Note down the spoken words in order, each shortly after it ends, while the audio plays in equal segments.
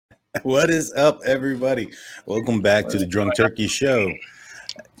What is up, everybody? Welcome back to the Drunk Turkey Show.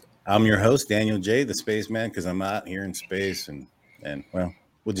 I'm your host, Daniel J, the spaceman, because I'm out here in space, and well,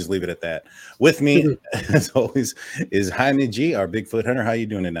 we'll just leave it at that. With me, as always, is Jaime G, our Bigfoot hunter. How you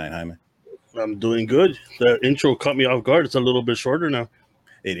doing tonight, Jaime? I'm doing good. The intro caught me off guard. It's a little bit shorter now.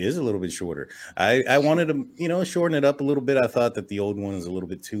 It is a little bit shorter. I wanted to, shorten it up a little bit. I thought that the old one was a little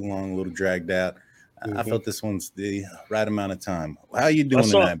bit too long, a little dragged out. I felt this one's the right amount of time. How you doing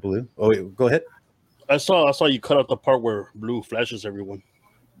tonight, Blue? Oh, wait, go ahead. I saw you cut out the part where Blue flashes everyone.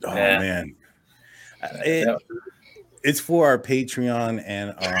 Oh, man. It's for our Patreon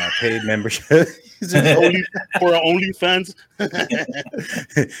and our paid membership. For our OnlyFans.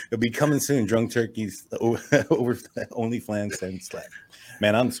 It'll be coming soon. Drunk Turkeys over OnlyFans and Slack.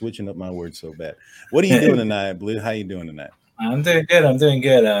 Man, I'm switching up my words so bad. What are you doing tonight, Blue? How you doing tonight? I'm doing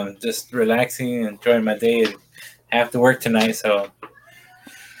good. I'm just relaxing and enjoying my day. I have to work tonight, so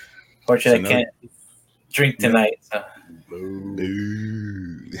fortunately I can't drink tonight. So.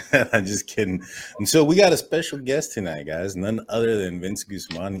 Boo. I'm just kidding. And so we got a special guest tonight, guys. None other than Vince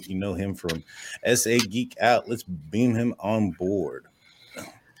Guzman. You know him from SA Geek Out. Let's beam him on board.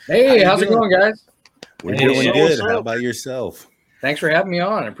 Hey, how's it going, guys? We're doing good. How about yourself? Thanks for having me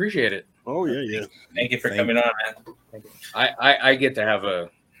on. I appreciate it. Oh, yeah. Thank you for coming on, man. I get to have a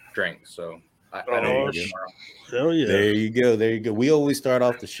drink, so I don't work tomorrow. Hell yeah. There you go. We always start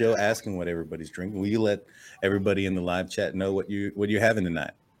off the show asking what everybody's drinking. Will you let everybody in the live chat know what you're having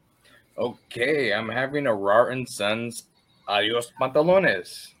tonight? Okay, I'm having a Rar & Sons Adios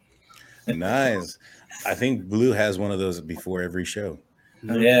Pantalones. Nice. I think Blue has one of those before every show.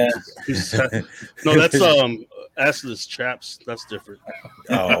 Yeah. No, that's assless chaps. That's different.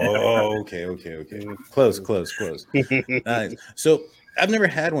 Oh, okay. Close. Nice. So I've never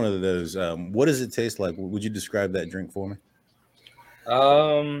had one of those. What does it taste like? Would you describe that drink for me?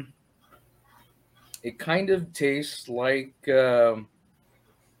 It kind of tastes like a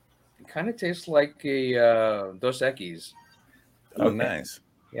Dos Equis. Oh, okay. Nice.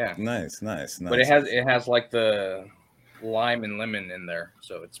 Yeah. Nice. But it has like the lime and lemon in there,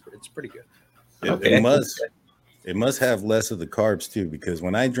 so it's pretty good. It must have less of the carbs too, because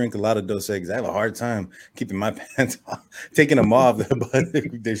when I drink a lot of Dos Equis, I have a hard time keeping my pants off, taking them off, but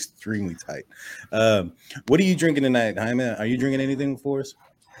they're extremely tight. What are you drinking tonight, Jaime? Are you drinking anything for us?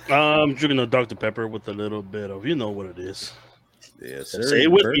 I'm drinking a Dr. Pepper with a little bit of, you know what it is. Yes, sir. Say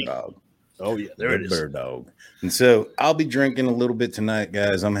it with Bird me. Dog. Oh, yeah, there it is. Bird Dog. And so I'll be drinking a little bit tonight,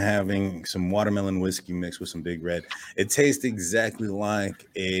 guys. I'm having some watermelon whiskey mixed with some Big Red. It tastes exactly like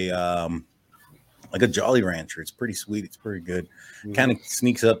a Jolly Rancher. It's pretty sweet. It's pretty good. Kind of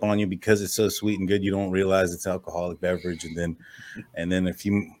sneaks up on you because it's so sweet and good. You don't realize it's alcoholic beverage, and then a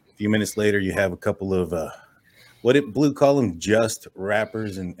few minutes later, you have a couple of what did Blue call them? Just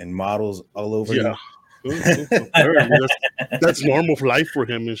wrappers and models all over you. That's normal life for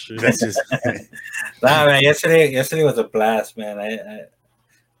him and shit. That's just nah, man. Yesterday was a blast, man.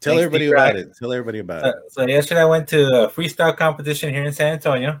 Tell everybody about it. So yesterday I went to a freestyle competition here in San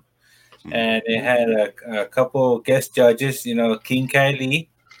Antonio, and they had a couple guest judges. King Kylie,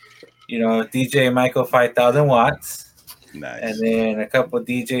 DJ Michael 5000 Watts. Nice. And then a couple of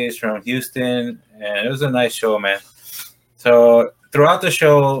DJs from Houston, and it was a nice show, man. So throughout the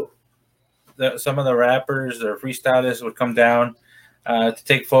show, some of the rappers or freestylists would come down to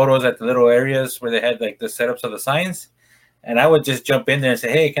take photos at the little areas where they had like the setups of the signs, and I would just jump in there and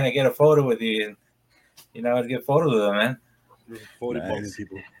say, "Hey, can I get a photo with you?" And I'd get photos of them, man. Photobombing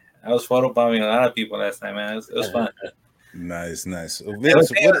people. I was photobombing a lot of people last night, man. It was fun. Nice. Vince, I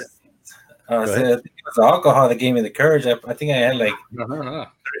think it was the alcohol that gave me the courage. I think I had like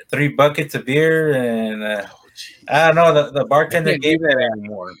 3 buckets of beer, and I don't know. The bartender gave that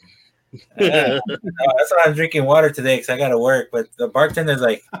anymore. That's why I'm drinking water today because I got to work. But the bartender's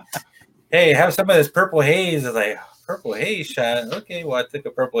like, "Hey, have some of this purple haze." I was like, "Purple haze shot." Okay, well, I took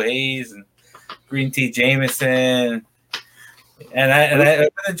a purple haze and green tea Jameson, and I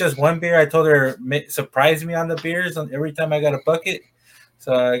wasn't just one beer. I told her surprise me on the beers every time I got a bucket.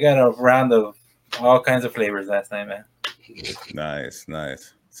 So I got a round of all kinds of flavors last night, man. Nice.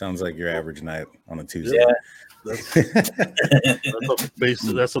 Sounds like your average night on a Tuesday. Yeah. That's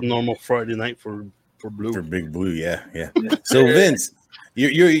a normal Friday night for Blue. For Big Blue, yeah. So Vince,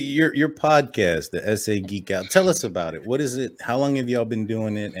 your podcast, the SA Geek Out. Tell us about it. What is it? How long have y'all been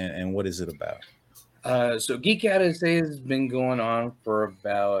doing it, and what is it about? So Geek Out SA has been going on for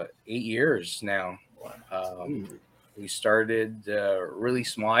about 8 years now. We started really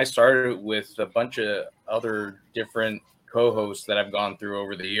small. I started with a bunch of other different co-hosts that I've gone through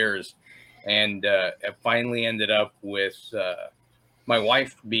over the years, and I finally ended up with my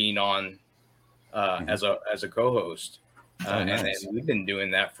wife being on as a co-host, nice. and then we've been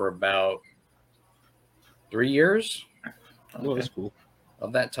doing that for about 3 years. Oh, that's cool.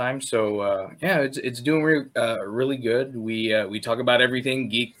 Of that time, so yeah, it's doing really good. We talk about everything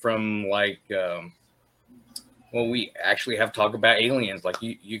geek, from like well, we actually have talk about aliens like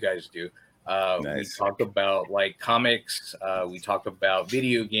you guys do. Nice. We talk about like comics. We talk about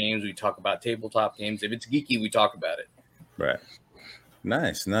video games. We talk about tabletop games. If it's geeky, we talk about it. Right.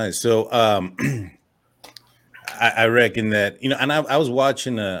 Nice. So I reckon that, and I was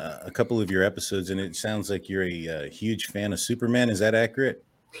watching a couple of your episodes, and it sounds like you're a huge fan of Superman. Is that accurate?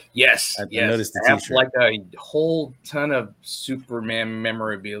 Yes. I noticed the I have t-shirt. like a whole ton of Superman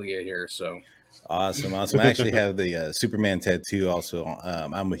memorabilia here. So Awesome. I actually have the Superman tattoo also.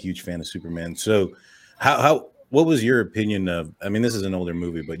 I'm a huge fan of Superman. So what was your opinion of, I mean, this is an older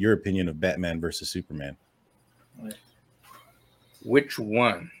movie, but your opinion of Batman versus Superman? Which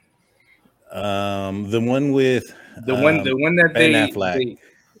one? The one with the one that Ben they Affleck.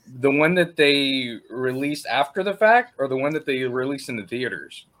 the one that they released after the fact, or the one that they released in the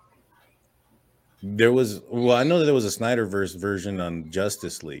theaters? I know that there was a Snyderverse version on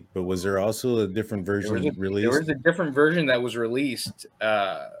Justice League, but was there also a different version released? There was a different version that was released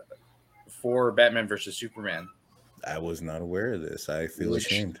for Batman versus Superman. I was not aware of this. I feel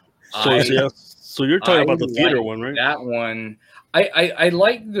ashamed. So you're talking about the theater one, right? That one, I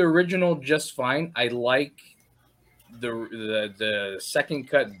like the original just fine. I like the second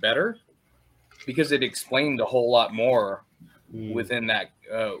cut better because it explained a whole lot more within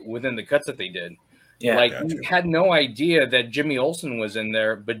the cuts that they did. Yeah, like gotcha. we had no idea that Jimmy Olsen was in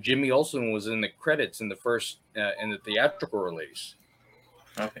there, but Jimmy Olsen was in the credits in the first in the theatrical release.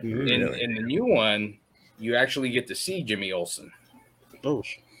 Okay. In the new one, you actually get to see Jimmy Olsen. Oh,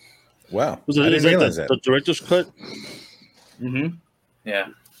 Wow. is that the director's cut? Mm-hmm. Yeah.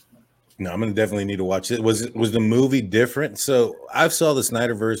 No, I'm gonna definitely need to watch it. Was the movie different? So I saw the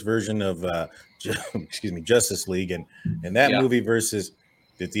Snyderverse version of Justice League, and that movie versus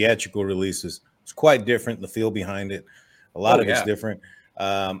the theatrical releases is quite different. The feel behind it, a lot of it's different.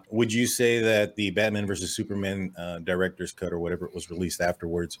 Would you say that the Batman versus Superman director's cut, or whatever it was released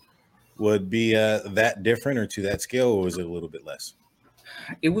afterwards, would be that different or to that scale, or was it a little bit less?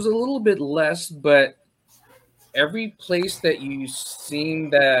 It was a little bit less, but every place that you seen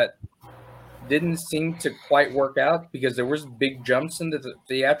that didn't seem to quite work out because there was big jumps in the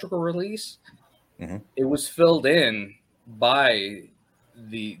theatrical release. Mm-hmm. It was filled in by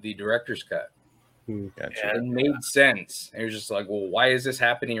the director's cut. Gotcha. It made sense. It was just like, well, why is this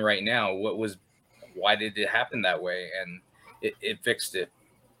happening right now? Why did it happen that way? And it fixed it.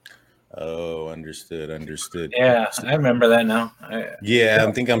 Oh, understood. Yeah, I remember that now.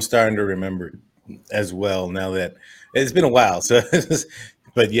 I think I'm starting to remember as well now that it's been a while. So,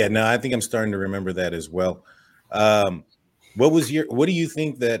 but yeah, no, I think I'm starting to remember that as well. What do you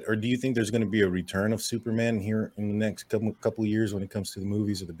think do you think there's going to be a return of Superman here in the next couple of years when it comes to the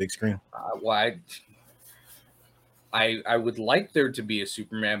movies or the big screen? Well, I would like there to be a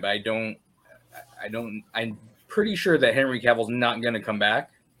Superman, but I'm pretty sure that Henry Cavill's not going to come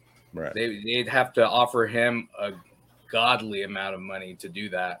back. Right. They'd have to offer him a godly amount of money to do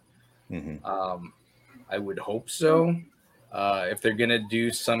that. Mm-hmm. I would hope so. If they're gonna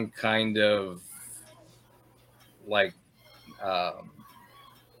do some kind of like,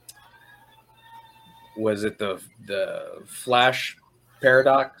 was it the Flash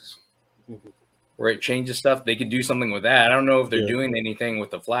paradox where it changes stuff? They could do something with that. I don't know if they're doing anything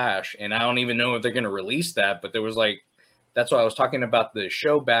with the Flash, and I don't even know if they're gonna release that. But there was like, that's why I was talking about the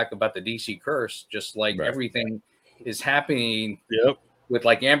show back about the DC curse. Just like everything is happening. Yep. With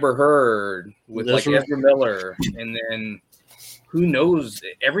like Amber Heard, with like Ezra Miller, and then who knows?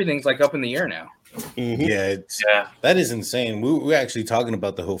 Everything's like up in the air now. Mm-hmm. Yeah, that is insane. We're actually talking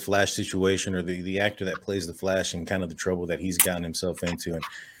about the whole Flash situation, or the actor that plays the Flash, and kind of the trouble that he's gotten himself into,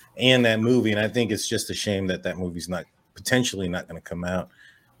 and that movie. And I think it's just a shame that movie's potentially not going to come out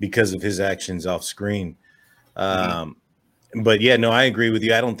because of his actions off screen. But yeah, no, I agree with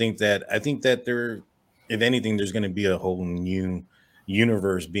you. I think that if anything, there's going to be a whole new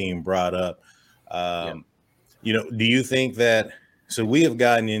universe being brought up. Do you think that? So we have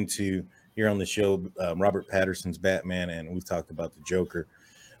gotten into here on the show Robert Pattinson's Batman, and we've talked about the Joker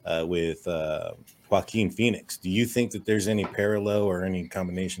with Joaquin Phoenix. Do you think that there's any parallel or any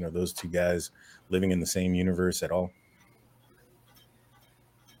combination of those two guys living in the same universe at all?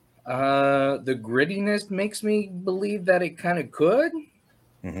 The grittiness makes me believe that it kind of could.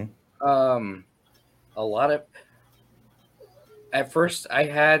 Mm-hmm. A lot of At first,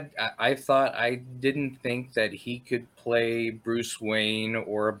 I thought I didn't think that he could play Bruce Wayne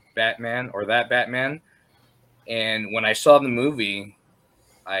or Batman or that Batman. And when I saw the movie,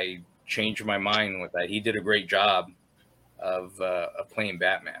 I changed my mind with that. He did a great job of playing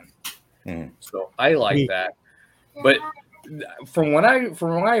Batman. So I like that. But from what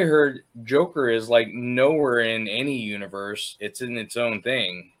I heard, Joker is like nowhere in any universe. It's in its own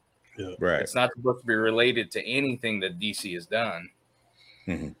thing. Yeah. Right. It's not supposed to be related to anything that DC has done.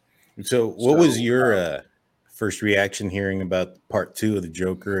 So what was your first reaction hearing about part 2 of the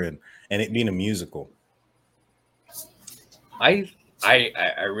Joker and it being a musical? I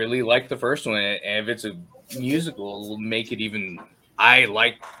really like the first one, and if it's a musical, it'll make it even. I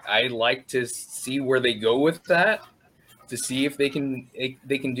like to see where they go with that, to see if they can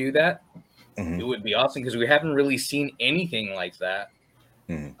do that. It would be awesome because we haven't really seen anything like that.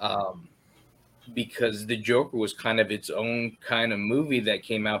 Because the Joker was kind of its own kind of movie that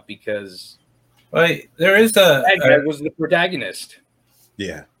came out because there is that guy was the protagonist.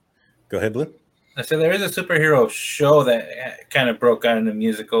 Yeah, go ahead, Blue. I said there is a superhero show that kind of broke out in a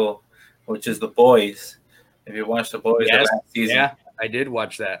musical, which is The Boys. If you watched The Boys last season, yeah, I did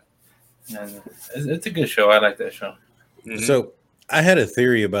watch that. And it's a good show. I like that show. So I had a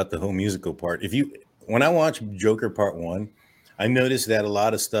theory about the whole musical part. When I watched Joker Part 1, I noticed that a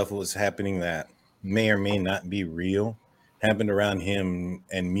lot of stuff was happening that may or may not be real happened around him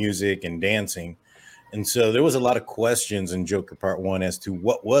and music and dancing. And so there was a lot of questions in Joker Part 1 as to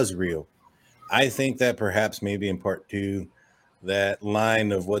what was real. I think that perhaps maybe in Part 2, that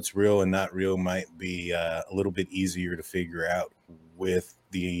line of what's real and not real might be a little bit easier to figure out with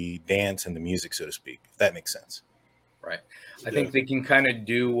the dance and the music, so to speak, if that makes sense. Right. I think they can kind of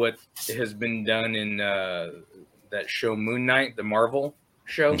do what has been done in that show Moon Knight, the Marvel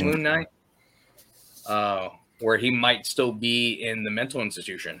show Moon Knight, where he might still be in the mental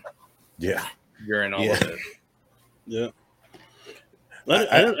institution. Yeah. During all of this. Yeah.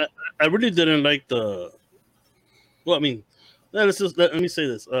 I really didn't like the. Well, I mean, let me say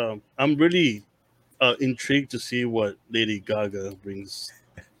this. I'm really intrigued to see what Lady Gaga brings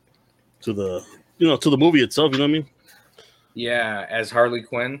to the movie itself. You know what I mean? Yeah, as Harley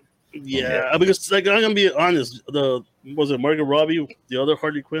Quinn. Yeah, because I'm gonna be honest. Was it Margot Robbie, the other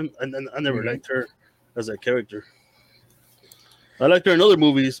Harley Quinn? And I never liked her as that character. I liked her in other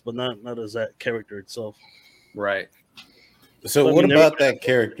movies, but not as that character itself. Right. So what about that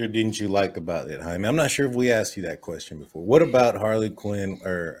character didn't you like about it, Jaime? I'm not sure if we asked you that question before. What about Harley Quinn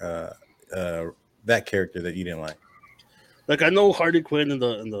or that character that you didn't like? Like I know Harley Quinn in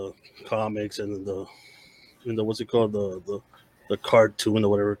the comics and in the what's it called, the cartoon or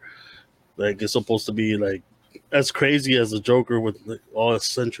whatever. Like it's supposed to be like as crazy as the Joker with like all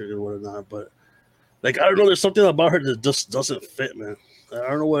eccentric and whatnot, but like I don't know, there's something about her that just doesn't fit, man. I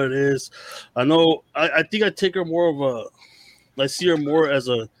don't know what it is. I know I think I take her more of I see her more as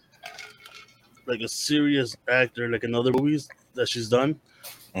a serious actor, like in other movies that she's done,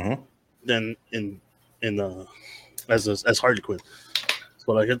 than in as Harley Quinn.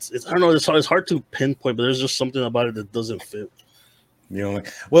 So like it's I don't know, it's hard to pinpoint, but there's just something about it that doesn't fit. You know,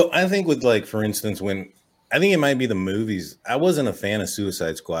 well, I think with like, for instance, I think it might be the movies. I wasn't a fan of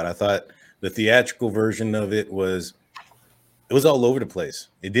Suicide Squad. I thought the theatrical version of it was all over the place.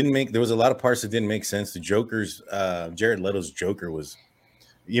 There was a lot of parts that didn't make sense. The Joker's, Jared Leto's Joker was,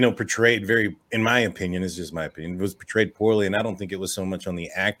 portrayed very, in my opinion, it's just my opinion, it was portrayed poorly. And I don't think it was so much on the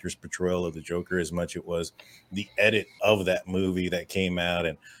actor's portrayal of the Joker as much it was the edit of that movie that came out,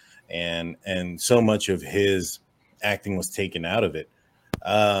 and so much of his acting was taken out of it.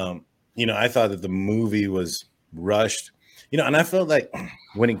 I thought that the movie was rushed, and I felt like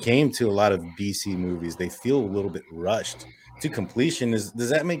when it came to a lot of DC movies, they feel a little bit rushed to completion. Does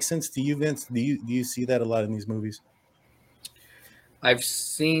that make sense to you, Vince? Do you see that a lot in these movies? I've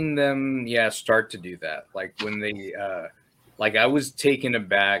seen them, start to do that. Like when they, I was taken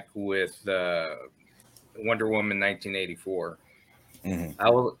aback with Wonder Woman 1984.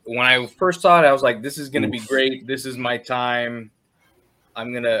 When I first saw it, I was like, "This is going to be great. This is my time.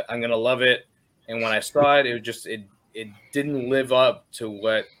 I'm gonna love it." And when I saw it, it didn't live up to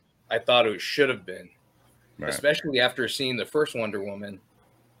what I thought it should have been. Right. Especially after seeing the first Wonder Woman,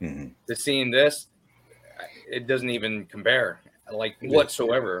 to seeing this, it doesn't even compare,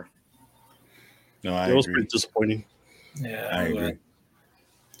 whatsoever. No, I agree. It was pretty disappointing. Yeah, I agree.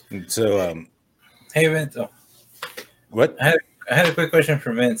 And so, hey Vince, what? I had a quick question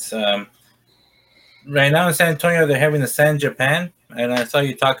for Vince. Right now in San Antonio, they're having the San Japan, and I saw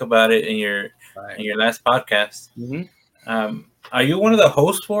you talk about it in your last podcast. Are you one of the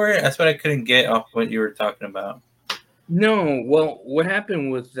hosts for it? That's what I couldn't get off what you were talking about. No, well, what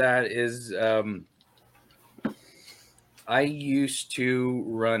happened with that is I used to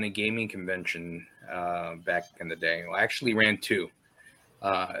run a gaming convention back in the day. Well, I actually ran two.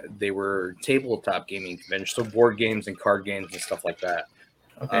 They were tabletop gaming conventions, so board games and card games and stuff like that.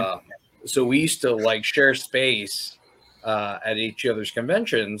 Okay. So we used to like share space at each other's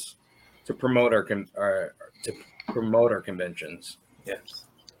conventions to promote our conventions. Yes.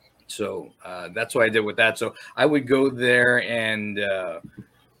 So that's what I did with that. So I would go there and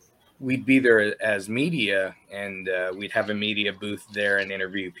we'd be there as media, and we'd have a media booth there and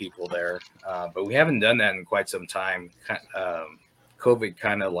interview people there. But we haven't done that in quite some time. COVID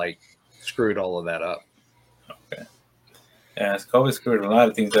kind of like screwed all of that up. Okay. Yeah, COVID screwed a lot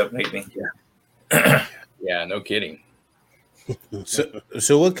of things up lately. Yeah. Yeah, no kidding.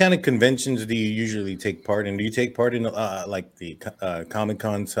 So what kind of conventions do you usually take part in? Do you take part in like the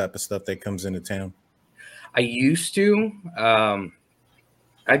Comic-Con type of stuff that comes into town? I used to.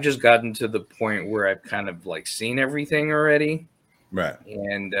 I've just gotten to the point where I've kind of like seen everything already. Right.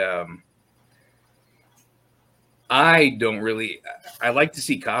 And I don't really, I like to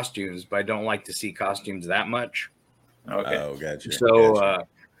see costumes, but I don't like to see costumes that much. Okay. Oh, gotcha. So Gotcha.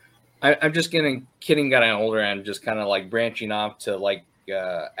 I'm just getting older and just kind of like branching off to like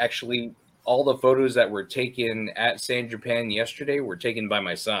actually all the photos that were taken at San Japan yesterday were taken by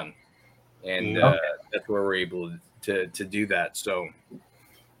my son. And that's where we're able to do that. So,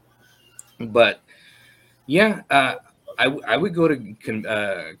 but yeah, I would go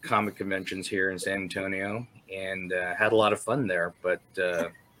to comic conventions here in San Antonio and had a lot of fun there. But yeah,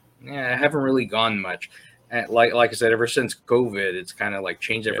 I haven't really gone much. And like I said, ever since COVID, it's kind of like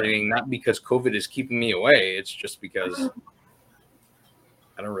changed everything. Not because COVID is keeping me away. It's just because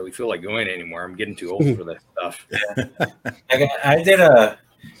I don't really feel like going anymore. I'm getting too old for that stuff. I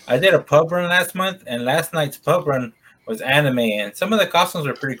did a pub run last month, and last night's pub run was anime, and some of the costumes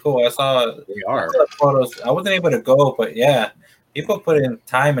are pretty cool. I saw the photos. I wasn't able to go, but yeah, people put in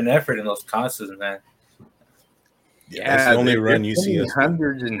time and effort in those costumes, man. Yeah, that's the only run you see.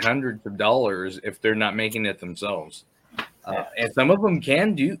 Hundreds and hundreds of dollars if they're not making it themselves, and some of them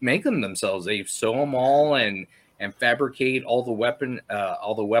can make them themselves. They sew them all and fabricate all the weapons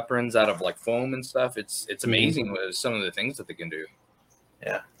out of like foam and stuff. It's amazing with some of the things that they can do.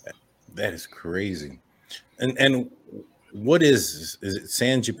 Yeah, that is crazy. And what is it?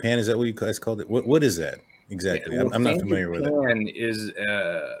 San Japan? Is that what you guys called it? What is that exactly? Yeah, well, I'm not familiar with it. Japan is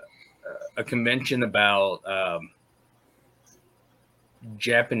a convention about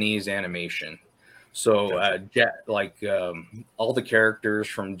Japanese animation. So all the characters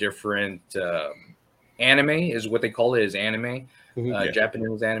from different anime is what they call it, is anime.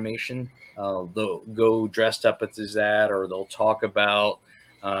 Japanese animation. They'll go dressed up as that, or they'll talk about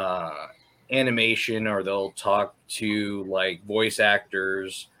animation, or they'll talk to like voice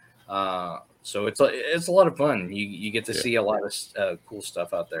actors. So it's a lot of fun. You get to see a lot of cool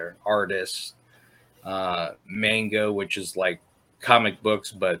stuff out there. Artists, manga, which is like comic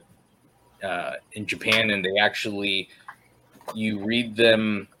books, but in Japan, and they actually, you read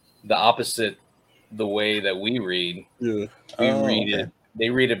them the opposite the way that we read. Yeah. It. They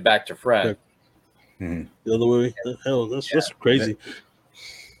read it back to front. The other way. The hell, that's crazy.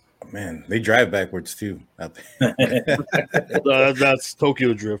 Man, they drive backwards too out there. That's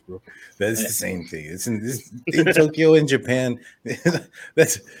Tokyo Drift, bro. That's the same thing. It's in Tokyo and Japan.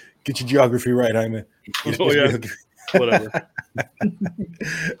 That's get your geography right, Jaime. Whatever.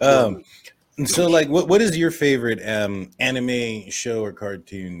 So like what is your favorite anime show or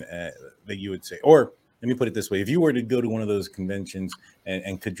cartoon that you would say? Or let me put it this way: if you were to go to one of those conventions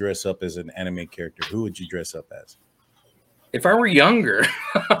and could dress up as an anime character, who would you dress up as? If I were younger,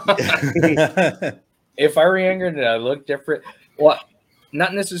 and I look different, well,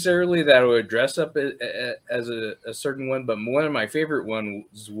 not necessarily that I would dress up as a certain one, but one of my favorite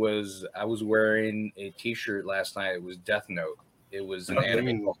ones was I was wearing a T-shirt last night. It was Death Note. It was an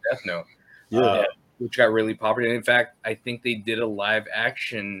anime called Death Note, which got really popular. In fact, I think they did a live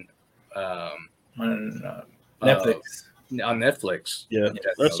action on Netflix. On Netflix,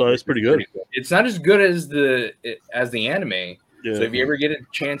 that's it's pretty good. It's not as good as the anime. Yeah. So if you ever get a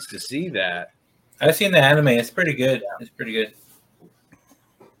chance to see that, I've seen the anime. It's pretty good. It's pretty good.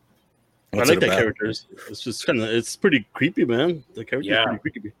 I like that character. It's just it's pretty creepy, man. The character is pretty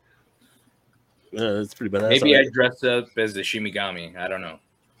creepy. Yeah, it's pretty badass. Maybe I dress up as the Shimigami. I don't know.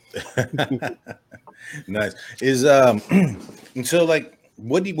 Nice. Is and so like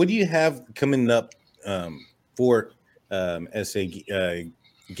what do you have coming up for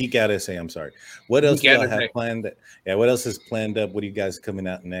Geek Out SA? I'm sorry. What else do you have planned? What else is planned up? What are you guys coming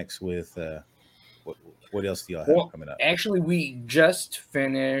out next with? What else do y'all have Well, coming up? actually, we just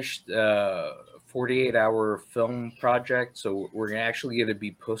finished 48-hour film project, so we're actually going to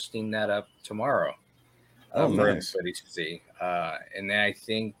be posting that up tomorrow Oh, for nice. everybody to see. And then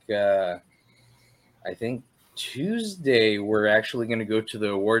I think Tuesday we're actually going to go to the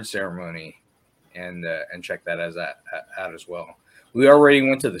award ceremony and check that out as well. We already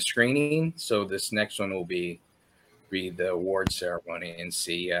went to the screening, so this next one will be the award ceremony and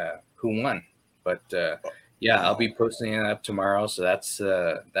see who won. But yeah, I'll be posting it up tomorrow, so that's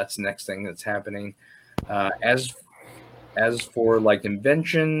the next thing that's happening. As for like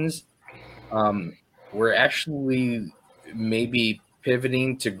inventions, we're actually maybe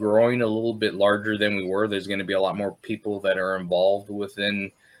pivoting to growing a little bit larger than we were. There's going to be a lot more people that are involved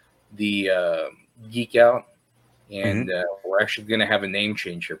within the Geek Out, and we're actually going to have a name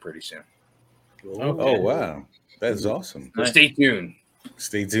change here pretty soon. Oh, wow. That's awesome. So stay tuned.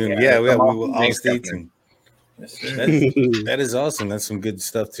 Stay tuned. Yeah, We will all stay tuned. Yes, sir. That is awesome. That's some good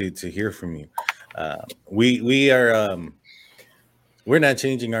stuff to hear from you. We are we're not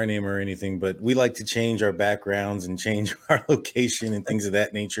changing our name or anything, but we like to change our backgrounds and change our location and things of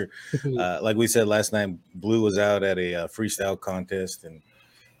that nature. Like we said last night, Blue was out at a freestyle contest, and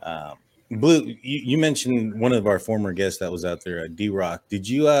Blue, you mentioned one of our former guests that was out there, D-Rock. Did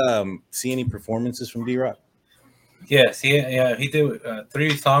you see any performances from D-Rock? Yes, he did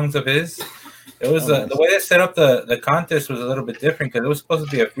 3 songs of his. It was nice. The way they set up the contest was a little bit different because it was supposed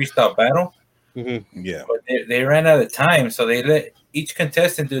to be a freestyle battle. Yeah, but they ran out of time, so they let each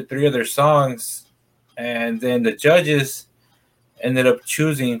contestant do 3 of their songs, and then the judges ended up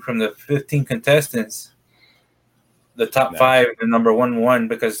choosing from the 15 contestants the top 5, the number 1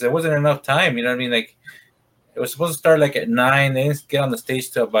 because there wasn't enough time. You know what I mean? Like, it was supposed to start like at 9. They didn't get on the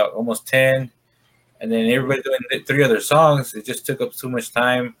stage till about almost 10. And then everybody doing 3 other songs. It just took up too much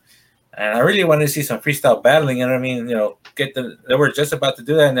time. And I really wanted to see some freestyle battling. You know what I mean? They were just about to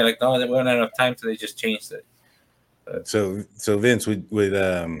do that, and they're like, no, we don't have enough time, so they just changed it. So Vince,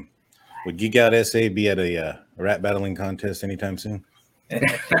 would Geek Out SA be at a rap battling contest anytime soon?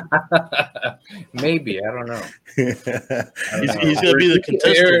 Maybe, I don't know. He's gonna be the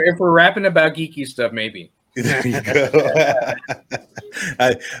contestant. If we're rapping about geeky stuff, maybe. There you go.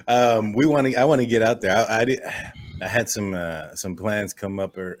 I want to get out there. I had some plans come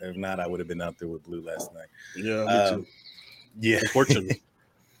up, or if not, I would have been out there with Blue last night. Yeah, me too. Yeah, unfortunately.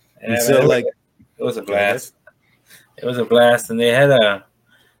 And so it was a blast. It was a blast, and they had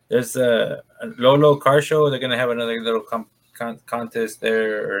there's a Lolo car show. They're gonna have another little contest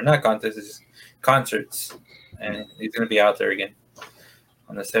there, or not contest, it's just concerts, and he's gonna be out there again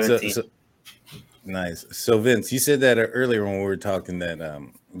on the 17th. Nice. So Vince, you said that earlier when we were talking that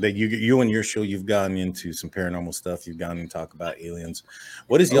that you and your show, you've gone into some paranormal stuff. You've gone and talk about aliens.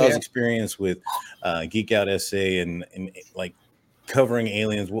 What is y'all's experience with Geek Out SA and like covering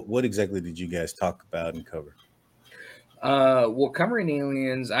aliens? What exactly did you guys talk about and cover? Well, covering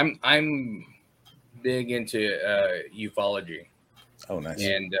aliens, I'm big into ufology. Oh, nice.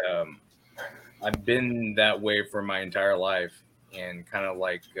 And I've been that way for my entire life, and kind of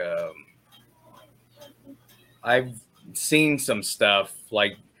like I've seen some stuff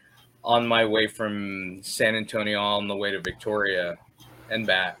like on my way from San Antonio on the way to Victoria and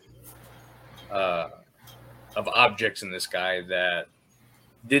back of objects in the sky that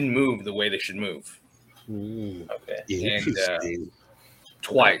didn't move the way they should move. Okay. And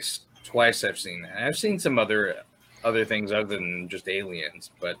twice I've seen that. I've seen some other things other than just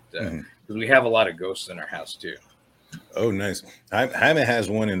aliens, but because we have a lot of ghosts in our house too. Oh, nice. Jaime has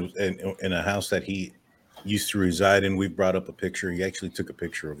one in a house that he used to reside in. We brought up a picture. He actually took a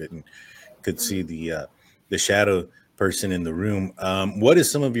picture of it and could see the shadow person in the room. What is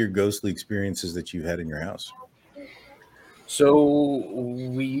some of your ghostly experiences that you had in your house? So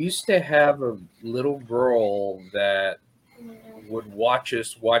we used to have a little girl that would watch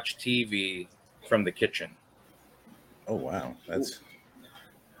us watch TV from the kitchen. Oh, wow. That's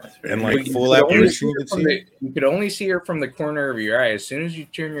and like full apparition. You could only see her from the corner of your eye. As soon as you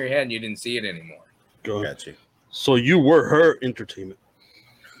turn your head, you didn't see it anymore. Gotcha. So you were her entertainment.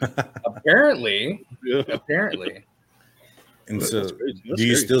 Apparently. And so, do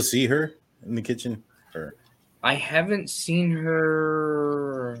you still see her in the kitchen? Or I haven't seen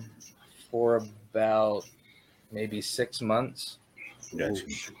her for about maybe 6 months. Gotcha.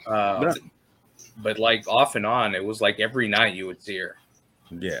 But like off and on, it was like every night you would see her.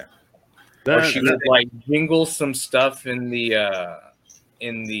 Yeah. Or she would like jingle some stuff in the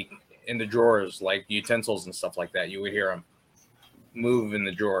drawers, like utensils and stuff like that. You would hear them move in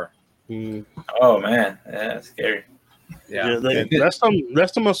the drawer. Oh man, yeah, that's scary. Yeah. Last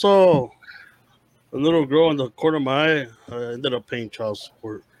time I saw A little girl in the corner of my eye ended up paying child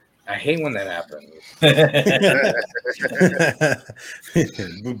support. I hate when that happens.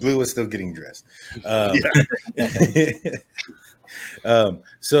 Blue was still getting dressed.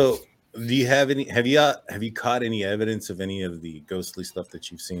 So do you have any? Have you caught any evidence of any of the ghostly stuff that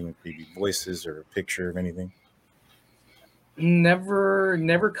you've seen, maybe voices or a picture of anything? Never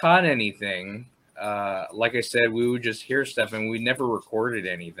caught anything. Like I said, we would just hear stuff, and we never recorded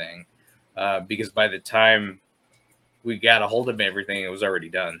anything because by the time we got a hold of everything, it was already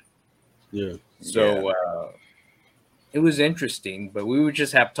done. Yeah. So it was interesting, but we would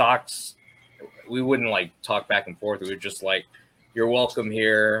just have talks. We wouldn't like talk back and forth. We would just like, "You're welcome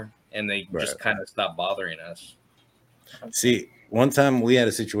here," and they just kind of stopped bothering us. See, one time we had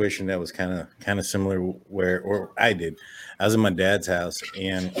a situation that was kind of similar where I was in my dad's house,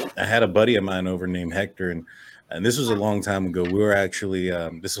 and I had a buddy of mine over named Hector, and this was a long time ago. We were actually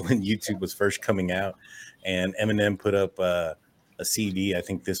this is when YouTube was first coming out, and Eminem put up a CD. I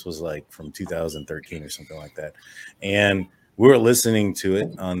think this was like from 2013 or something like that, and we were listening to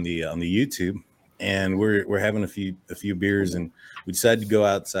it on the YouTube, and we're having a few beers, and we decided to go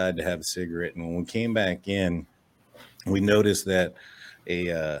outside to have a cigarette. And when we came back in, we noticed that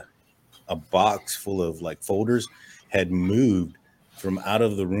a box full of like folders had moved from out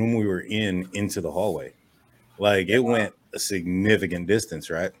of the room we were in into the hallway. Like it went a significant distance,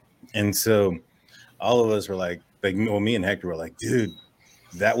 right? And so all of us were like, well, me and Hector were like, dude,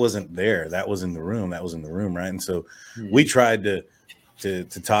 that wasn't there. That was in the room. That was in the room, right? And so we tried to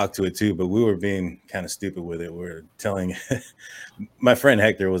talk to it too, but we were being kind of stupid with it. We're telling my friend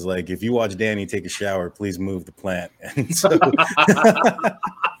Hector was like, if you watch Danny take a shower, please move the plant. And so that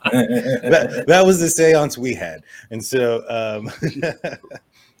was the seance we had. And so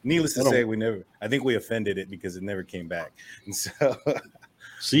needless to say, I think we offended it because it never came back. And so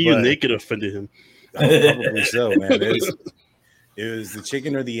see you naked offended him. Probably so, man. It was the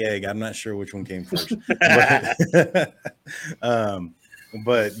chicken or the egg. I'm not sure which one came first.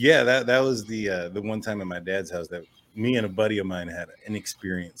 But yeah, that was the one time at my dad's house that me and a buddy of mine had an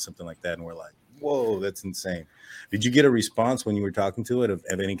experience, something like that, and we're like, "Whoa, that's insane!" Did you get a response when you were talking to it of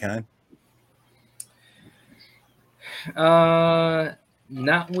any kind? Not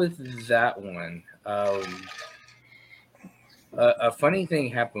with that one. A funny thing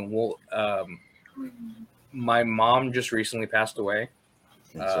happened. Well, my mom just recently passed away.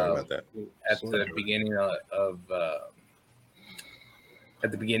 I'm sorry about that.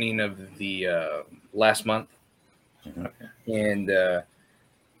 At the beginning of the last month, and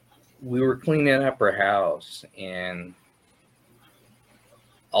we were cleaning up her house, and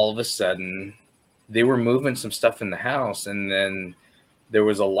all of a sudden, they were moving some stuff in the house, and then there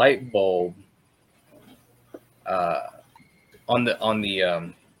was a light bulb on the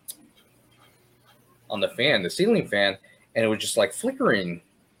fan, the ceiling fan, and it was just like flickering,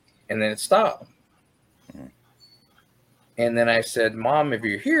 and then it stopped. And then I said, "Mom, if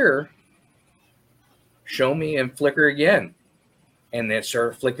you're here, show me and flicker again." And then it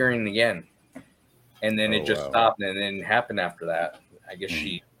started flickering again. And then it just stopped, and it didn't happen after that. I guess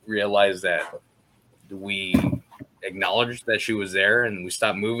she realized that we acknowledged that she was there, and we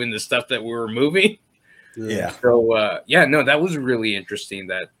stopped moving the stuff that we were moving. Yeah. So, that was really interesting.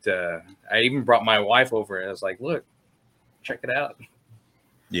 That I even brought my wife over, and I was like, "Look, check it out."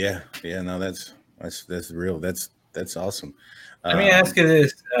 Yeah. No, that's real. That's awesome. Let me ask you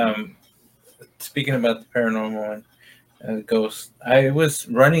this. Speaking about the paranormal and ghosts, I was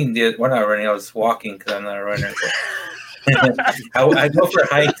running. I was walking because I'm not a runner. I go for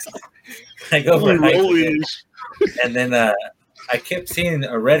hikes. And then I kept seeing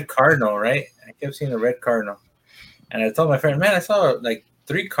a red cardinal, right? And I told my friend, "Man, I saw like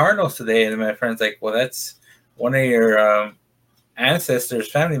 3 cardinals today." And my friend's like, "Well, that's one of your ancestors,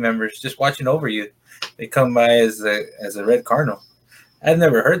 family members, just watching over you. They come by as a red cardinal." I'd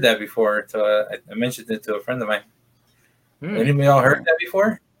never heard that before, so I mentioned it to a friend of mine. Anybody all heard that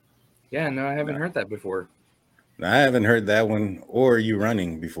before? Yeah, no, I haven't heard that before. I haven't heard that one or you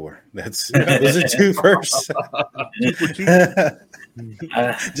running before. Those are 2 first.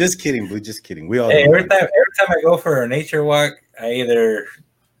 Just kidding, Blue. Just kidding. We all. Hey, every time I go for a nature walk, either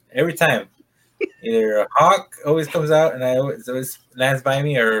a hawk always comes out and always lands by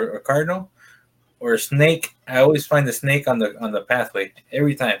me, or a cardinal, or a snake. I always find the snake on the pathway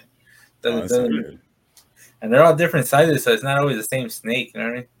every time. And they're all different sizes, so it's not always the same snake. You know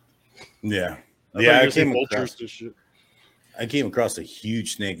what I mean? Yeah. I came across a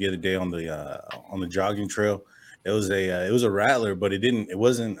huge snake the other day on the jogging trail. It was a rattler, but it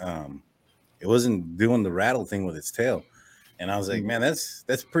wasn't doing the rattle thing with its tail. And I was like, man, that's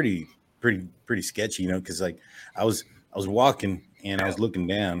pretty pretty sketchy, because like I was walking and I was looking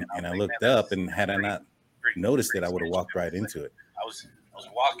down and I looked up, and had I not noticed it, I would have walked right into it. I was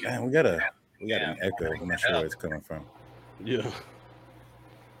walking. Man, we got an echo. I'm not sure where it's coming from. Yeah.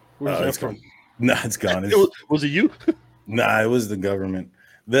 Where's that from? Nah, it's gone. Was it you? Nah, it was the government.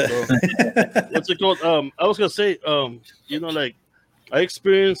 What's it called? I was gonna say, like I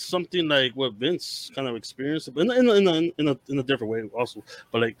experienced something like what Vince kind of experienced in a different way also.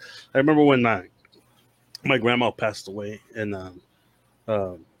 But like I remember when my grandma passed away, and I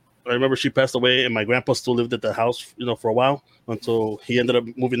remember she passed away, and my grandpa still lived at the house, for a while until he ended up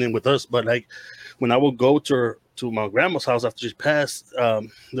moving in with us. But like when I would go to my grandma's house after she passed,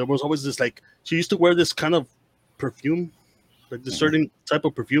 there was always this, like, she used to wear this kind of perfume, like this certain type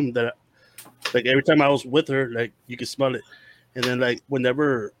of perfume that, like, every time I was with her, like, you could smell it. And then like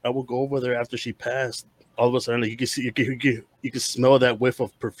whenever I would go over there after she passed, all of a sudden, like, you could smell that whiff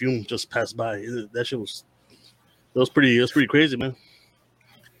of perfume just pass by. That shit was pretty crazy, man.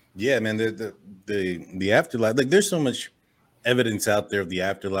 Yeah, man. The afterlife, like, there's so much evidence out there of the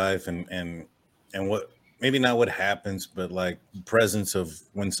afterlife, and what, maybe not what happens, but like the presence of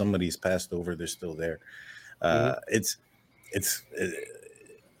when somebody's passed over, they're still there.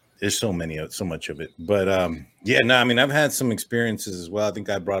 There's so much of it, but yeah, no, I mean, I've had some experiences as well. I think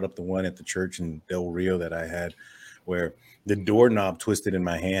I brought up the one at the church in Del Rio that I had, where the doorknob twisted in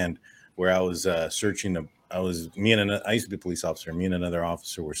my hand, where I was searching. I used to be a police officer. Me and another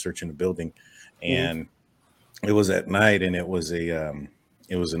officer were searching the building, and it was at night, and it was an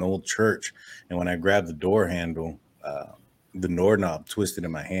old church. And when I grabbed the door handle, the doorknob twisted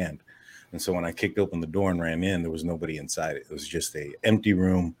in my hand. And so when I kicked open the door and ran in, there was nobody inside it. It was just a empty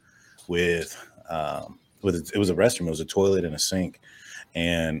room with it was a restroom. It was a toilet and a sink.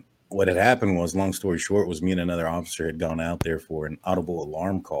 And what had happened was, long story short, was me and another officer had gone out there for an audible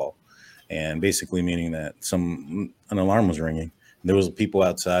alarm call, and basically meaning that an alarm was ringing. There was people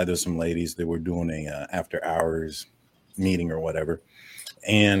outside. There's some ladies that were doing a after hours meeting or whatever,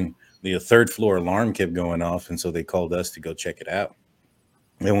 and the third floor alarm kept going off, and so they called us to go check it out.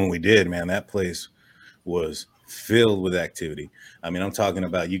 And when we did, man, that place was filled with activity. I mean, I'm talking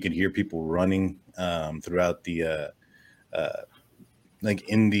about, you could hear people running throughout the like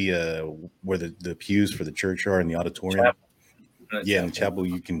in the where the pews for the church are in the auditorium. Chapel. Yeah, in the chapel,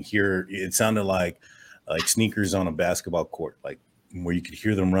 you can hear, it sounded like sneakers on a basketball court, like where you could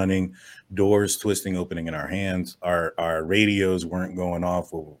hear them running, doors twisting, opening in our hands. Our radios weren't going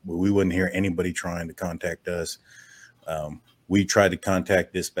off. We wouldn't hear anybody trying to contact us. We tried to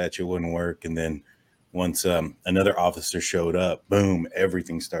contact dispatch, it wouldn't work. And then once another officer showed up, boom,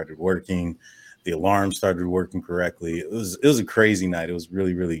 everything started working. The alarm started working correctly. It was a crazy night. It was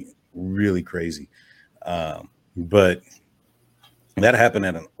really, really, really crazy. But that happened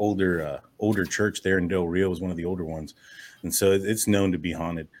at an older church there in Del Rio. It was one of the older ones. And so it's known to be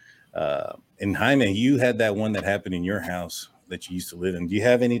haunted. And Jaime, you had that one that happened in your house that you used to live in. Do you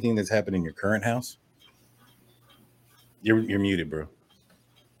have anything that's happened in your current house? You're muted, bro.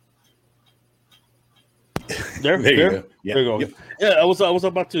 There you go. Yeah. There you go. Yep. Yeah, I was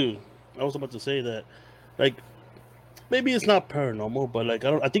about to say that, like, maybe it's not paranormal, but like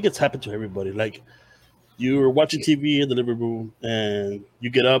I think it's happened to everybody. Like, you're watching TV in the living room and you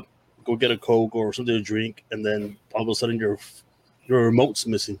get up, go get a Coke or something to drink, and then all of a sudden your remote's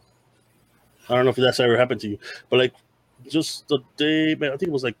missing. I don't know if that's ever happened to you, but like just the day, man, I think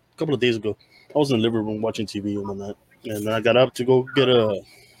it was like a couple of days ago, I was in the living room watching TV and whatnot, and then I got up to go get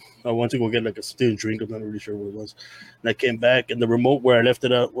I went to go get like a still drink. I'm not really sure what it was. And I came back, and the remote where I left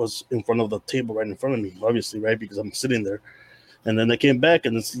it at was in front of the table right in front of me, obviously, right? Because I'm sitting there. And then I came back,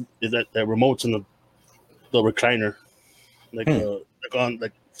 and that remote's in the recliner, like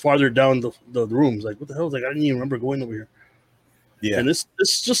farther down the rooms. Like, what the hell? Like, I didn't even remember going over here. Yeah. And it's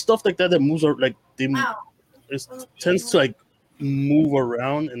just stuff like that moves, like, it tends to like move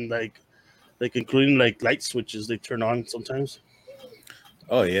around, and like including like light switches, they turn on sometimes.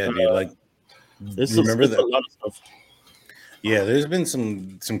 Oh yeah, dude! Like, remember that? A lot of stuff. Yeah, there's been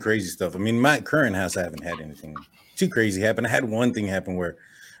some crazy stuff. I mean, my current house, I haven't had anything too crazy happen. I had one thing happen where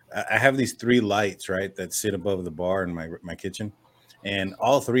I have these 3 lights, right, that sit above the bar in my kitchen, and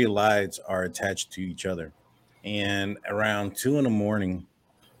all 3 lights are attached to each other. And around 2 a.m,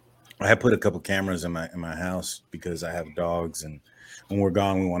 I had put a couple cameras in my house because I have dogs, and when we're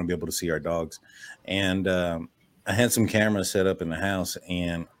gone, we want to be able to see our dogs. And I had some cameras set up in the house,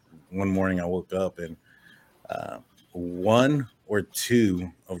 and one morning I woke up and 1 or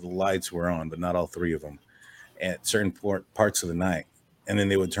 2 of the lights were on, but not all 3 of them at certain parts of the night. And then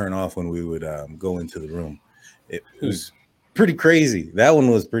they would turn off when we would go into the room. It was pretty crazy. That one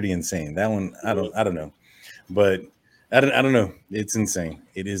was pretty insane. That one, I don't know, but I don't know. It's insane.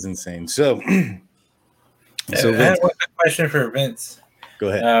 It is insane. So, so Vince, I had one question for Vince. Go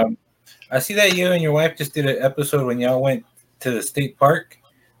ahead. I see that you and your wife just did an episode when y'all went to the state park,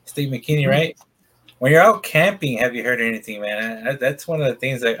 State McKinney, right? When you're out camping, have you heard anything, man? That's one of the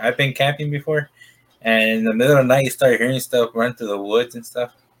things that I've been camping before, and in the middle of the night, you start hearing stuff run through the woods and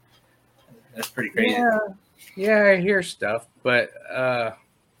stuff. That's pretty crazy. Yeah, I hear stuff, but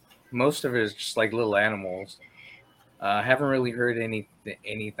most of it is just like little animals. I haven't really heard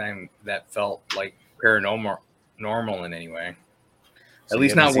anything that felt like paranormal in any way. So at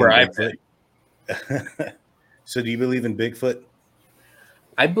least not where I've been. So do you believe in Bigfoot?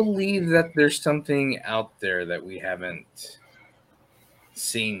 I believe that there's something out there that we haven't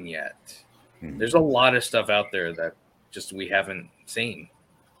seen yet. There's a lot of stuff out there that just we haven't seen.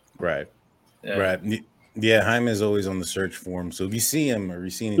 Right. Right. Yeah, Jaime is always on the search for him. So if you see him or you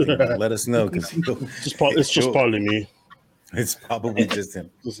see anything, let us know, because it's just probably me. It's probably just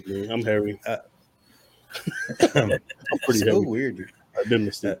him. It's me. I'm Harry. I'm pretty so weird. Dude. I've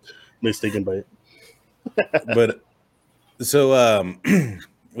been mistaken by it. But so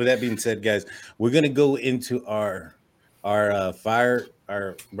with that being said, guys, we're gonna go into our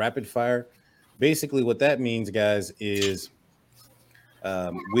rapid fire. Basically, what that means, guys, is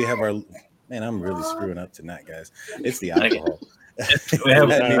we have our man. I'm really screwing up tonight, guys. It's the alcohol.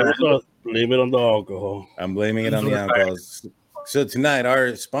 Blame it on the alcohol. I'm blaming it on the alcohol. So tonight,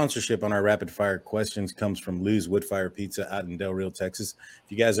 our sponsorship on our rapid fire questions comes from Lou's Woodfire Pizza out in Del Rio, Texas.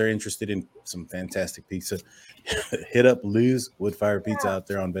 If you guys are interested in some fantastic pizza, hit up Lou's Woodfire Pizza out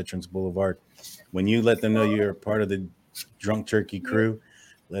there on Veterans Boulevard. When you let them know you're part of the Drunk Turkey crew,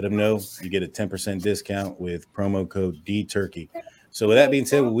 let them know you get a 10% discount with promo code DTurkey. So with that being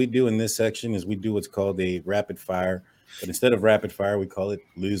said, what we do in this section is we do what's called a rapid fire, but instead of rapid fire, we call it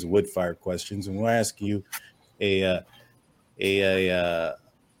Lou's Woodfire questions, and we'll ask you a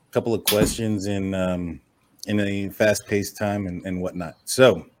couple of questions in a fast-paced time and whatnot.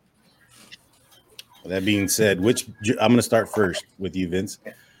 So, with that being said, I'm going to start first with you, Vince.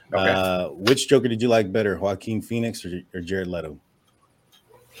 Okay. Which Joker did you like better, Joaquin Phoenix or Jared Leto?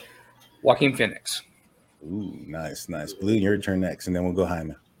 Joaquin Phoenix. Ooh, nice. Blue, your turn next, and then we'll go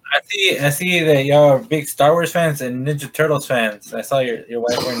Jaime. I see that y'all are big Star Wars fans and Ninja Turtles fans. I saw your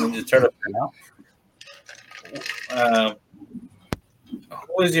wife wearing Ninja Turtles.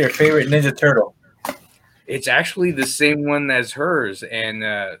 Who is your favorite Ninja Turtle? It's actually the same one as hers,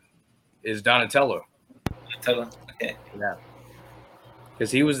 and is Donatello. Donatello? Okay. Yeah.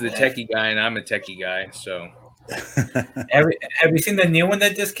 Because he was the techie guy, and I'm a techie guy, so. Have you seen the new one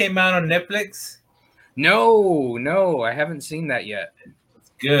that just came out on Netflix? No, I haven't seen that yet.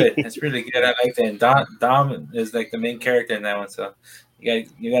 It's good. It's really good. I like that. And Dom is like the main character in that one, so you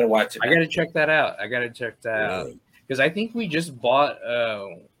got to watch it. Man. I got to check that out. Because I think we just bought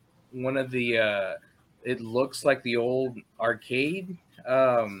one of the it looks like the old arcade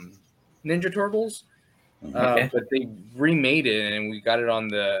Ninja Turtles, but they remade it and we got it on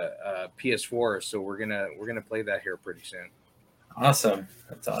the PS4. So we're gonna play that here pretty soon. Awesome,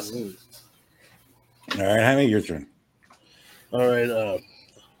 that's awesome. All right, Jaime, your turn. All right,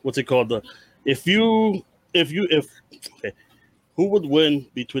 what's it called? Who would win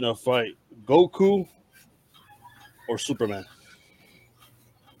between a fight, Goku or Superman?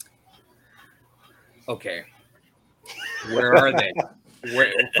 Okay. Where are they?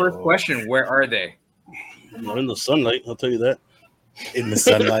 First question, where are they? Not in the sunlight, I'll tell you that. In the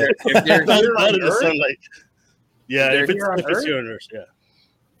sunlight? If they're here not on in Earth, the sunlight. Yeah, if it's here on Earth, yeah.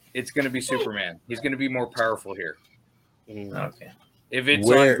 It's going to be Superman. He's going to be more powerful here. Okay. If it's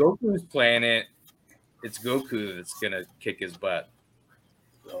on Goku's planet, it's Goku that's going to kick his butt.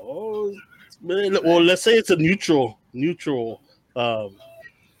 Oh, man. Well, let's say it's a neutral. If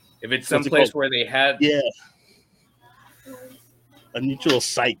it's someplace where they had a neutral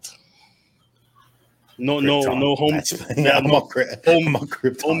site. No home.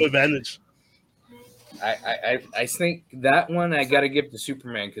 Home advantage. I think that one I got to give to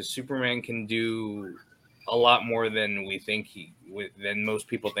Superman because Superman can do a lot more than than most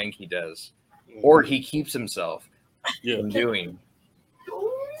people think he does, or he keeps himself from doing.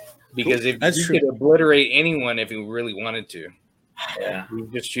 Because if he could obliterate anyone if he really wanted to, he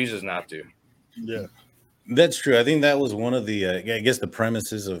just chooses not to. Yeah, that's true. I think that was one of the I guess the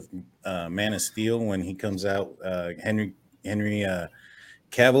premises of Man of Steel when he comes out. Henry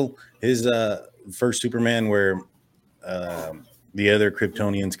Cavill, his first Superman, where the other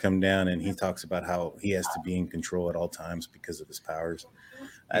Kryptonians come down and he talks about how he has to be in control at all times because of his powers.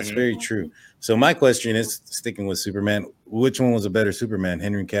 That's very true. So my question is, sticking with Superman, which one was a better Superman,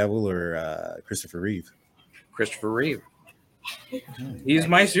 Henry Cavill or Christopher Reeve? Christopher Reeve. He's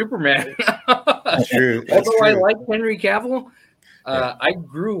my Superman. That's true. That's Although I true. like Henry Cavill, I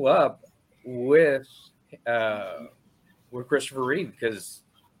grew up with Christopher Reeve because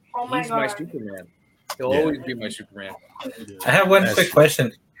he's my Superman. He'll always be my Superman. I have one quick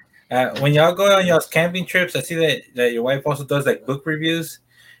question. When y'all go on y'all's camping trips, I see that your wife also does like book reviews.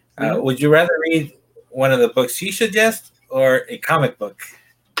 Would you rather read one of the books she suggests or a comic book?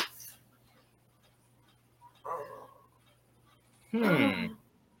 Yes,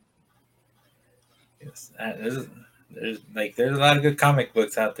 there's a lot of good comic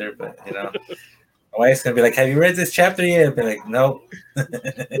books out there, but my wife's gonna be like, "Have you read this chapter yet?" I'll be like, "Nope."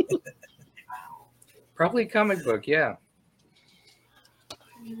 Probably a comic book, yeah.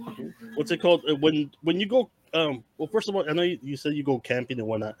 What's it called? When you go, well, first of all, I know you said you go camping and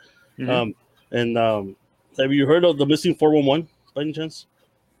whatnot. Have you heard of the Missing 411 by any chance?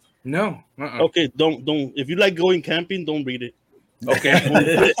 No. Okay, don't. If you like going camping, don't read it.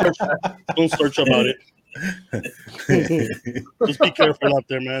 Okay. Don't search about it. Just be careful out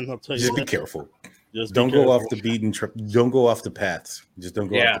there, man. I'll tell you. Just be careful. Just don't go off the beaten trip. Don't go off the paths. Just don't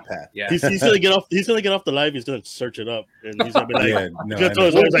go off the path. Yeah. He's gonna get off. He's gonna get off the live. He's gonna search it up, and he's gonna be like,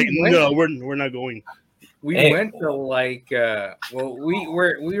 "No, we're not going." We went to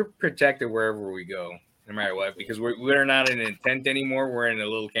we're protected wherever we go, no matter what, because we're not in a tent anymore. We're in a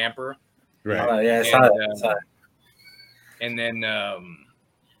little camper. Right. Yeah. And then,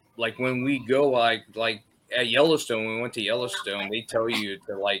 like when we go, like at Yellowstone, when we went to Yellowstone, they tell you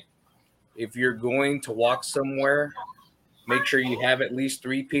to if you're going to walk somewhere, make sure you have at least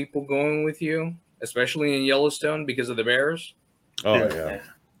 3 people going with you, especially in Yellowstone because of the bears. Oh yeah.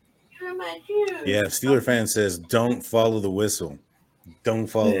 Yeah, Steeler fan says don't follow the whistle. Don't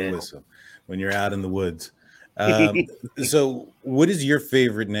follow the whistle when you're out in the woods. So, what is your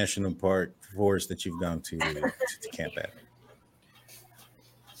favorite national park forest that you've gone to camp at?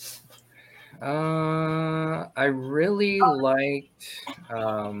 I really liked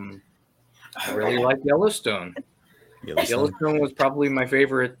Yellowstone. Yellowstone was probably my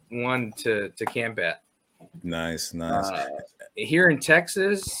favorite one to camp at. Nice. Here in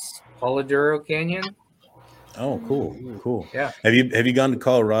Texas, Paladuro Canyon. Oh, cool. Yeah. Have you gone to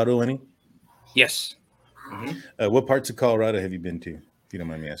Colorado any? Yes. What parts of Colorado have you been to, if you don't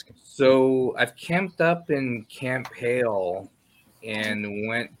mind me asking? So I've camped up in Camp Hale and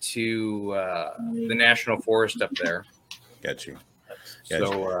went to the National Forest up there. Got you.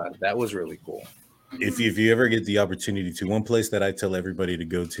 So that was really cool. If you ever get the opportunity to, one place that I tell everybody to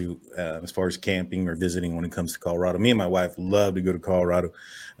go to as far as camping or visiting when it comes to Colorado, me and my wife love to go to Colorado.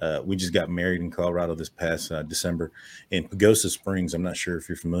 We just got married in Colorado this past December in Pagosa Springs. I'm not sure if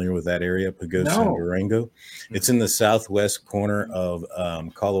you're familiar with that area, Pagosa and Durango. It's in the southwest corner of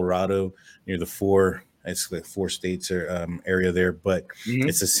Colorado near the four states area there, but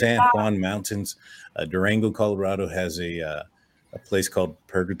it's the San Juan Mountains. Durango, Colorado has a place called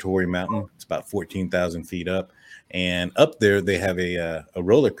Purgatory Mountain. It's about 14,000 feet up. And up there, they have a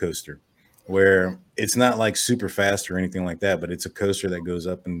roller coaster where it's not like super fast or anything like that, but it's a coaster that goes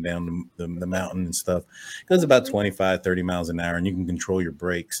up and down the mountain and stuff. It goes about 25, 30 miles an hour, and you can control your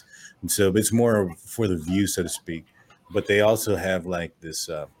brakes. And so it's more for the view, so to speak. But they also have like this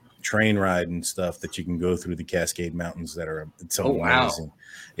train ride and stuff that you can go through the Cascade Mountains that are amazing. Wow.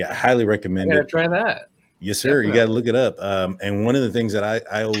 Yeah, I highly recommend it. Try that. Yes, sir. Definitely. You got to look it up. And one of the things that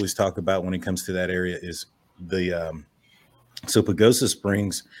I always talk about when it comes to that area is so Pagosa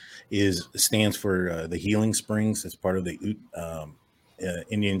Springs stands for the Healing Springs. It's part of the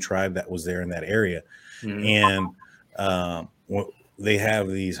Indian tribe that was there in that area. And they have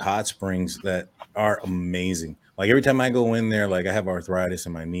these hot springs that are amazing. Like every time I go in there, like I have arthritis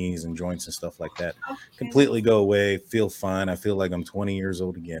in my knees and joints and stuff like that, completely go away, feel fine. I feel like I'm 20 years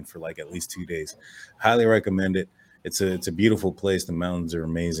old again for like at least 2 days. Highly recommend it. It's a beautiful place. The mountains are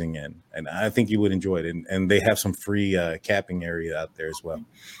amazing, and I think you would enjoy it. And they have some free camping area out there as well.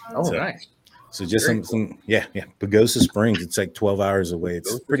 Oh, nice. So just some Pagosa Springs. It's like 12 hours away.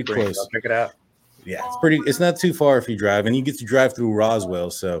 It's pretty close. I'll check it out. Yeah, it's not too far if you drive, and you get to drive through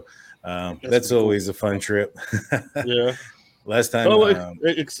Roswell. So that's always a fun trip. Yeah. Last time,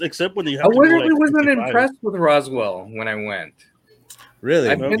 except when you have I really wasn't impressed with Roswell when I went. Really?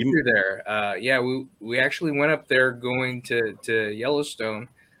 I've been through there. We actually went up there going to Yellowstone,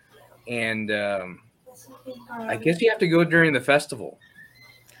 and I guess you have to go during the festival.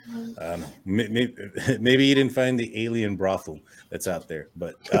 Maybe you didn't find the alien brothel that's out there,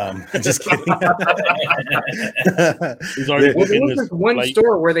 but just kidding. He's already Well, there booking was his this one flight.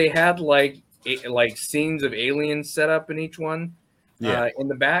 store where they had like scenes of aliens set up in each one, in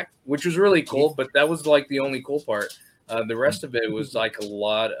the back, which was really cool. But that was like the only cool part. The rest of it was like a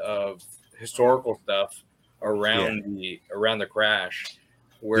lot of historical stuff around the crash,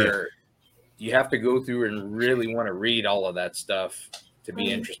 where you have to go through and really want to read all of that stuff to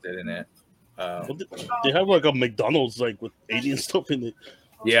be interested in it. They have like a McDonald's like with alien stuff in it.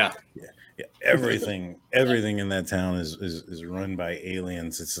 Yeah. Everything in that town is run by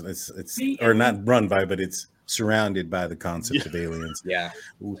aliens. It's or not run by, but it's surrounded by the concept of aliens. Yeah.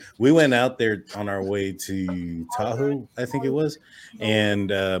 We went out there on our way to Tahoe, I think it was,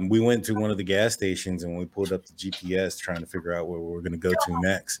 and we went to one of the gas stations and we pulled up the GPS trying to figure out where we were going to go to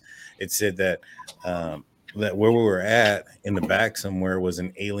next. It said that that where we were at in the back somewhere was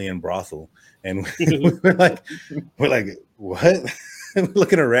an alien brothel, and we were like, what?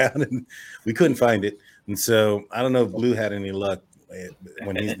 Looking around, and we couldn't find it. And so I don't know if Blue had any luck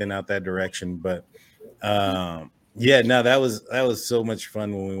when he's been out that direction, but that was so much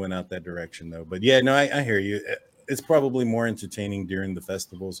fun when we went out that direction, though. But yeah, no, I hear you. It's probably more entertaining during the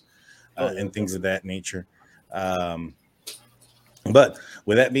festivals and things of that nature. But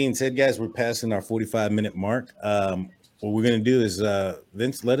with that being said, guys, we're passing our 45-minute mark. What we're going to do is,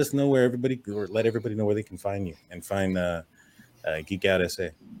 Vince, let us know where let everybody know where they can find you and find Geek Out SA.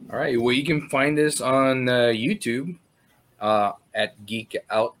 All right. Well, you can find us on YouTube at Geek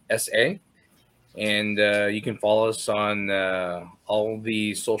Out SA, and you can follow us on all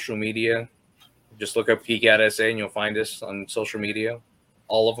the social media. Just look up Geek Out SA, and you'll find us on social media,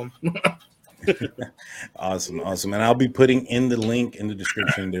 all of them. Awesome. And I'll be putting in the link in the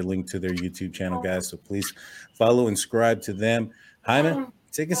description, their link to their YouTube channel, guys. So please follow and subscribe to them. Jaime,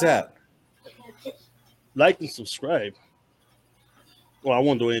 take us out. Like and subscribe. Well, I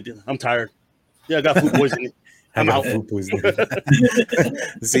won't do anything. I'm tired. Yeah, I got food poisoning. I'm out. Food poisoning.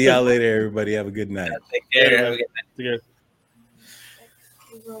 See y'all later, everybody. Have a good night. Take care. Have a good night. Take care.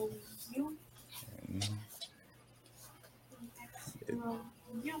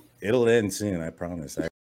 It'll end soon, I promise.